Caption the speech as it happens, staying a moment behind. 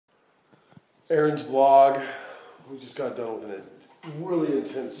Aaron's vlog. We just got done with a really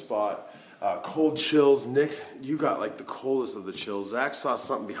intense spot. Cold chills. Nick, you got like the coldest of the chills. Zach saw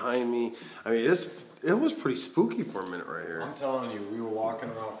something behind me. I mean, it was pretty spooky for a minute right here. I'm telling you, we were walking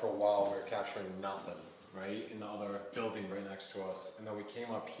around for a while. We were capturing nothing, right? In the other building right next to us. And then we came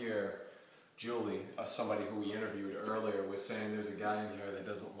up here. Julie, somebody who we interviewed earlier, was saying there's a guy in here that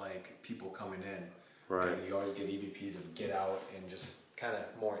doesn't like people coming in. Right. And you always get EVPs of get out and just kind of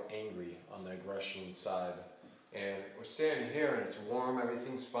more angry on the aggression side. And we're standing here and it's warm,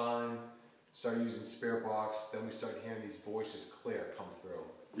 everything's fine. Start using spirit box, then we start hearing these voices clear come through.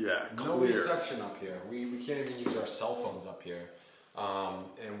 Yeah, clear. No reception up here. We can't even use our cell phones up here.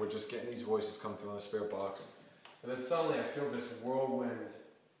 And we're just getting these voices come through on the spirit box. And then suddenly I feel this whirlwind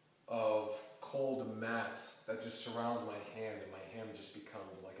of cold mass that just surrounds my hand, and my hand just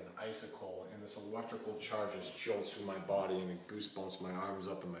becomes like an icicle, and this electrical charge just jolts through my body, and it goosebumps my arms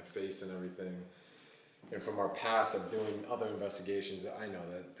up and my face and everything. And from our past of doing other investigations, I know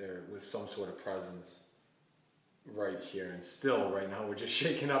that there was some sort of presence right here, and still right now we're just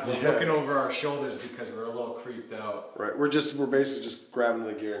shaking up and looking over our shoulders because we're a little creeped out. Right, we're basically just grabbing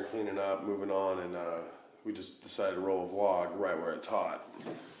the gear and cleaning up, moving on, and we just decided to roll a vlog right where it's hot.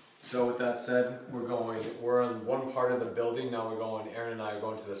 So with that said, we're in one part of the building. Now Aaron and I are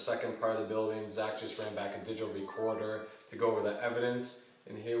going to the second part of the building. Zach just ran back a digital recorder to go over the evidence.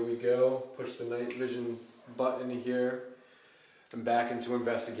 And here we go. Push the night vision button here. And back into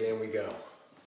investigating we go.